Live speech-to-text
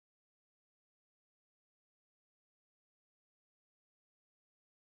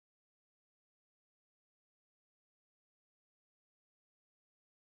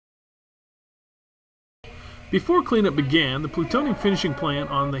Before cleanup began, the Plutonium Finishing Plant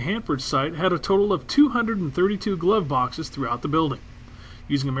on the Hanford site had a total of 232 glove boxes throughout the building.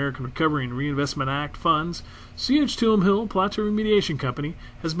 Using American Recovery and Reinvestment Act funds, CH2M Hill Plateau Remediation Company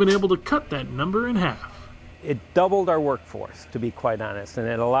has been able to cut that number in half. It doubled our workforce, to be quite honest, and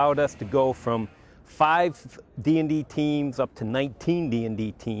it allowed us to go from 5 D&D teams up to 19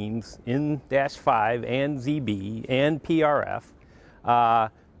 D&D teams in -5 and ZB and PRF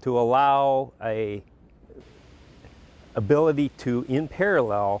to allow a ability to, in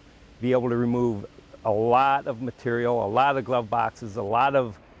parallel, be able to remove a lot of material, a lot of glove boxes, a lot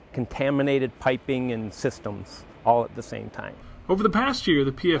of contaminated piping and systems all at the same time. Over the past year,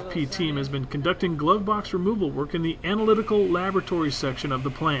 the PFP team has been conducting glove box removal work in the analytical laboratory section of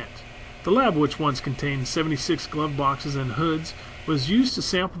the plant. The lab, which once contained 76 glove boxes and hoods, was used to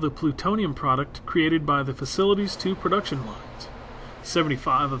sample the plutonium product created by the facility's 2 production lines.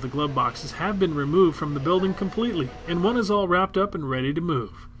 75 of the glove boxes have been removed from the building completely, and 1 is all wrapped up and ready to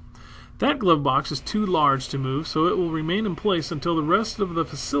move. That glove box is too large to move, so it will remain in place until the rest of the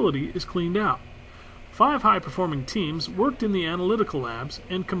facility is cleaned out. 5 high-performing teams worked in the analytical labs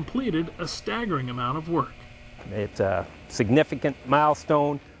and completed a staggering amount of work. It's a significant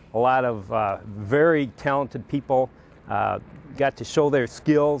milestone. A lot of very talented people got to show their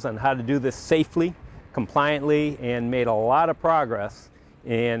skills on how to do this safely, compliantly, and made a lot of progress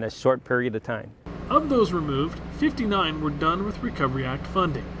in a short period of time. Of those removed, 59 were done with Recovery Act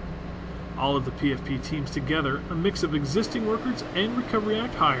funding. All of the PFP teams together, a mix of existing workers and Recovery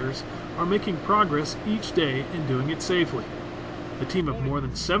Act hires, are making progress each day and doing it safely. The team of more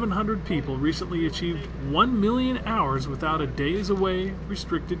than 700 people recently achieved 1 million hours without a days away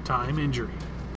restricted time injury.